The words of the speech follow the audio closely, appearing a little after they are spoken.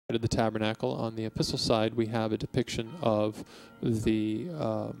of the tabernacle. On the epistle side, we have a depiction of the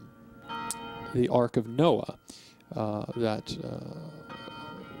Ark of Noah, that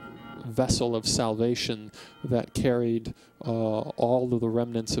vessel of salvation that carried all of the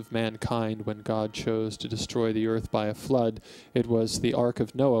remnants of mankind when God chose to destroy the earth by a flood. It was the Ark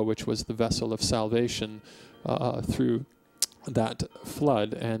of Noah, which was the vessel of salvation through that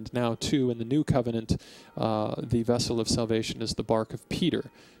flood. And now, too, in the New Covenant, the vessel of salvation is the bark of Peter,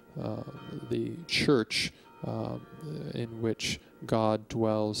 the church in which God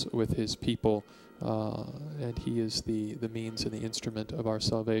dwells with his people, and he is the means and the instrument of our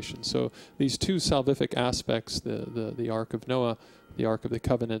salvation. So these two salvific aspects, the Ark of Noah, the Ark of the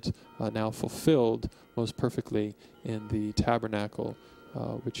Covenant, now fulfilled most perfectly in the tabernacle,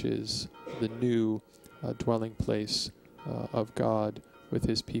 which is the new dwelling place of God with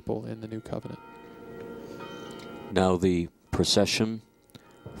his people in the New Covenant. Now the procession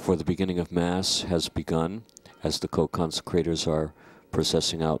for the beginning of Mass has begun as the co-consecrators are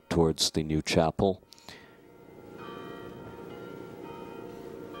processing out towards the new chapel.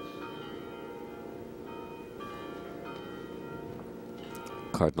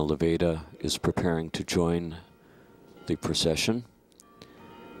 Cardinal Leveda is preparing to join the procession,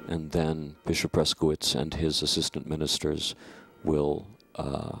 and then Bishop Reskowitz and his assistant ministers will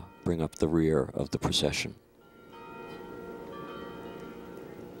bring up the rear of the procession.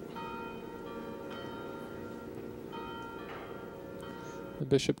 The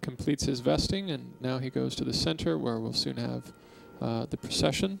bishop completes his vesting, and now he goes to the center where we'll soon have the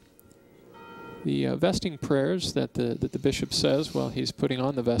procession. The vesting prayers that the bishop says while he's putting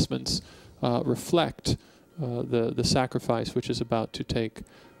on the vestments reflect the sacrifice which is about to take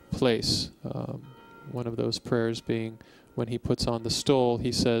place. One of those prayers being when he puts on the stole,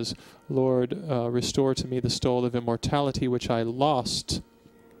 he says, "Lord, restore to me the stole of immortality which I lost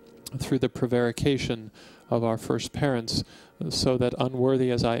through the prevarication of our first parents, so that unworthy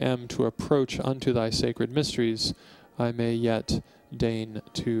as I am to approach unto thy sacred mysteries, I may yet deign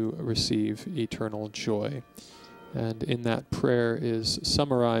to receive eternal joy." And in that prayer is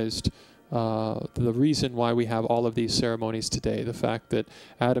summarized the reason why we have all of these ceremonies today. The fact that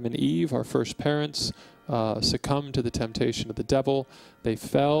Adam and Eve, our first parents, succumbed to the temptation of the devil. They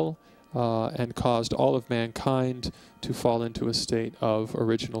fell and caused all of mankind to fall into a state of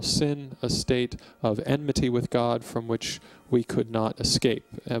original sin, a state of enmity with God from which we could not escape.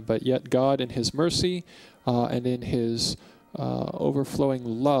 But yet God, in his mercy and in his overflowing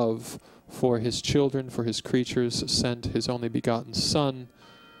love for his children, for his creatures, sent his only begotten Son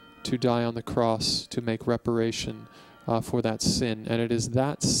to die on the cross to make reparation for that sin. And it is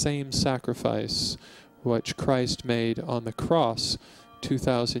that same sacrifice which Christ made on the cross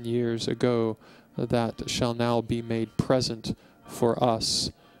 2,000 years ago that shall now be made present for us,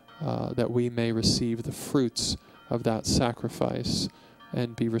 that we may receive the fruits of that sacrifice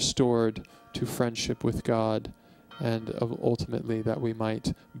and be restored to friendship with God, and ultimately that we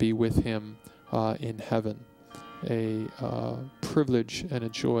might be with him in heaven. A privilege and a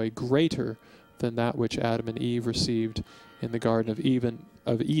joy greater than that which Adam and Eve received in the Garden of Eden,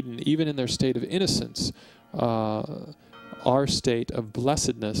 even in their state of innocence. Our state of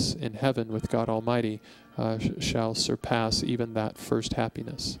blessedness in heaven with God Almighty shall surpass even that first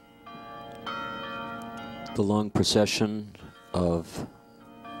happiness. The long procession of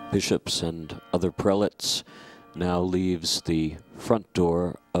bishops and other prelates now leaves the front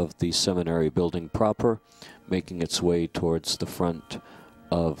door of the seminary building proper, making its way towards the front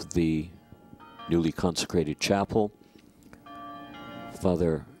of the newly consecrated chapel.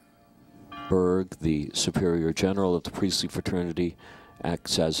 Father Berg, the Superior General of the priestly fraternity,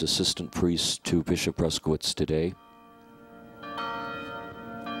 acts as assistant priest to Bishop Reskowitz today.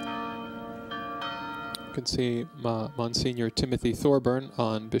 You can see Monsignor Timothy Thorburn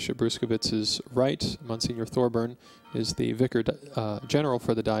on Bishop Bruskowitz's right. Monsignor Thorburn is the Vicar General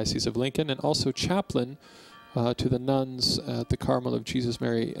for the Diocese of Lincoln and also chaplain to the nuns at the Carmel of Jesus,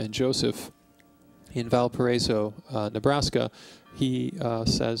 Mary, and Joseph in Valparaiso, Nebraska. He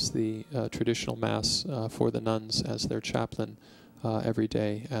says the traditional Mass for the nuns as their chaplain every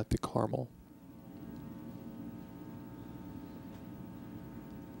day at the Carmel.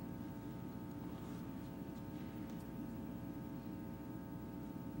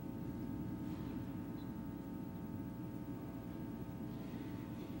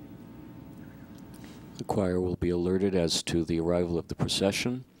 The choir will be alerted as to the arrival of the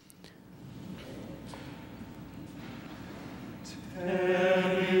procession.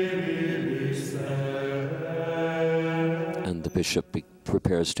 And the bishop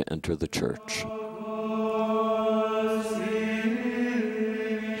prepares to enter the church.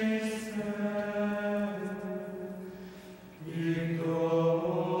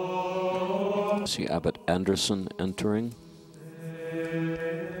 See Abbot Anderson entering.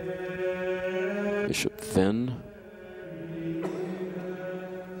 Bishop Finn.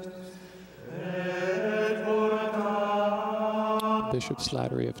 Bishop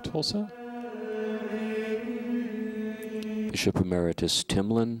Slattery of Tulsa. Bishop Emeritus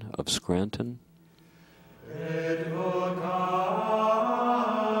Timlin of Scranton.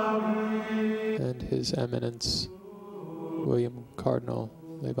 And His Eminence William Cardinal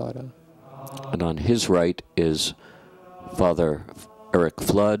Levada. And on his right is Father Eric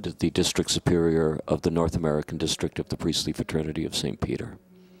Flood, the District Superior of the North American District of the Priestly Fraternity of St. Peter.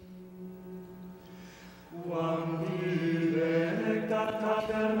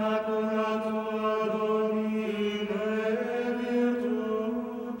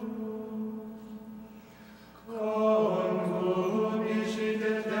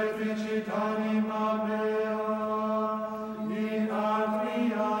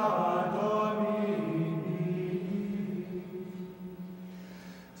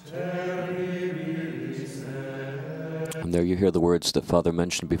 And there you hear the words that Father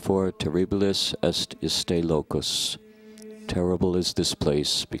mentioned before, Terribilis est iste locus. Terrible is this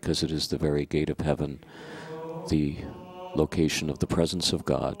place, because it is the very gate of heaven, the location of the presence of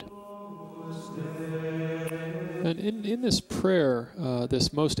God. And in this prayer,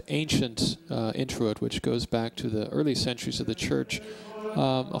 this most ancient introit, which goes back to the early centuries of the Church,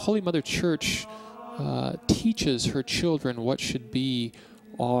 Holy Mother Church teaches her children what should be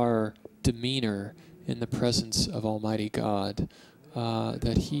our demeanor in the presence of Almighty God,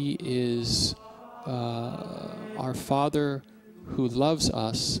 that He is our Father who loves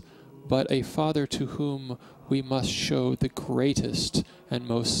us, but a Father to whom we must show the greatest and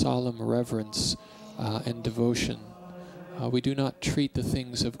most solemn reverence and devotion. We do not treat the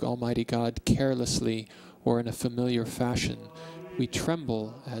things of Almighty God carelessly or in a familiar fashion. We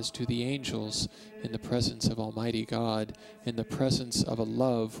tremble, as do the angels, in the presence of Almighty God, in the presence of a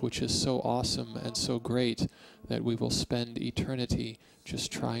love which is so awesome and so great that we will spend eternity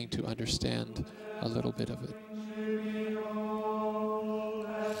just trying to understand a little bit of it.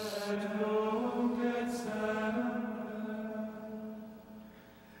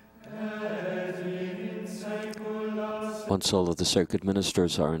 Once all of the sacred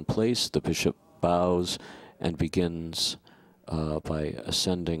ministers are in place, the bishop bows and begins by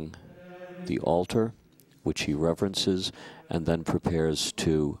ascending the altar, which he reverences, and then prepares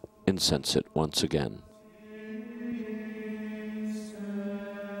to incense it once again.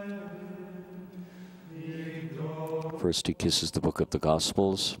 First he kisses the book of the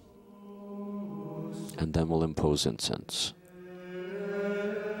Gospels, and then will impose incense.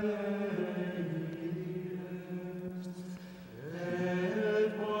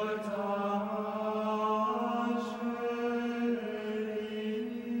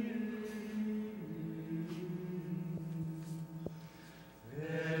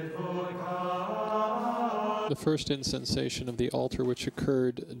 The first incensation of the altar, which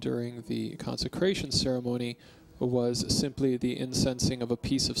occurred during the consecration ceremony, was simply the incensing of a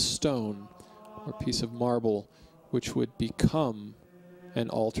piece of stone or piece of marble, which would become an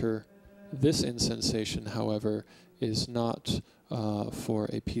altar. This incensation, however, is not for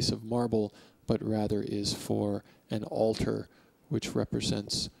a piece of marble, but rather is for an altar which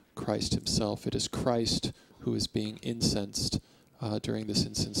represents Christ Himself. It is Christ who is being incensed during this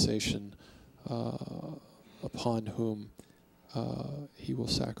incensation, upon whom He will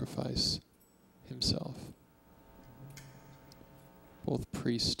sacrifice Himself. Both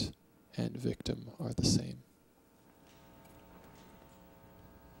priest and victim are the same.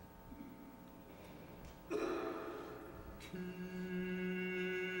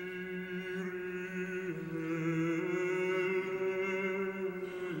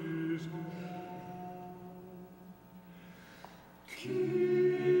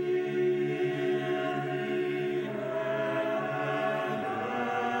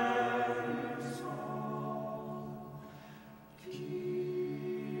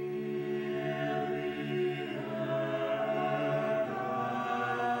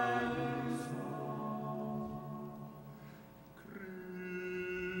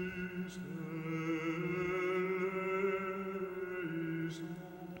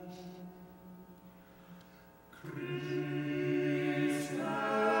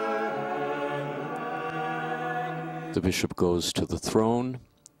 The bishop goes to the throne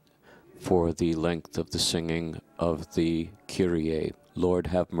for the length of the singing of the Kyrie. Lord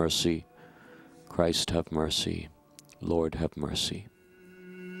have mercy, Christ have mercy, Lord have mercy.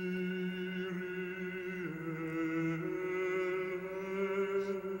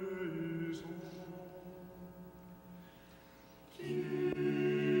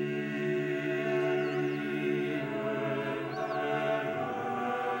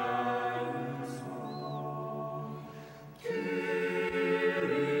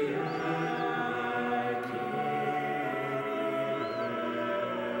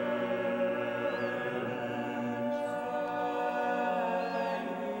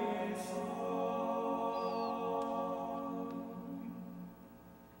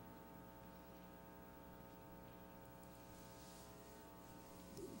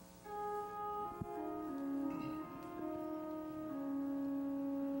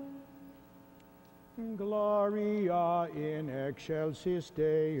 gloria in excelsis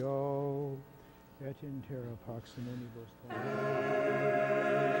Deo, et in terra pax omnibus.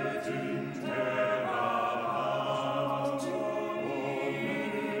 Et in terra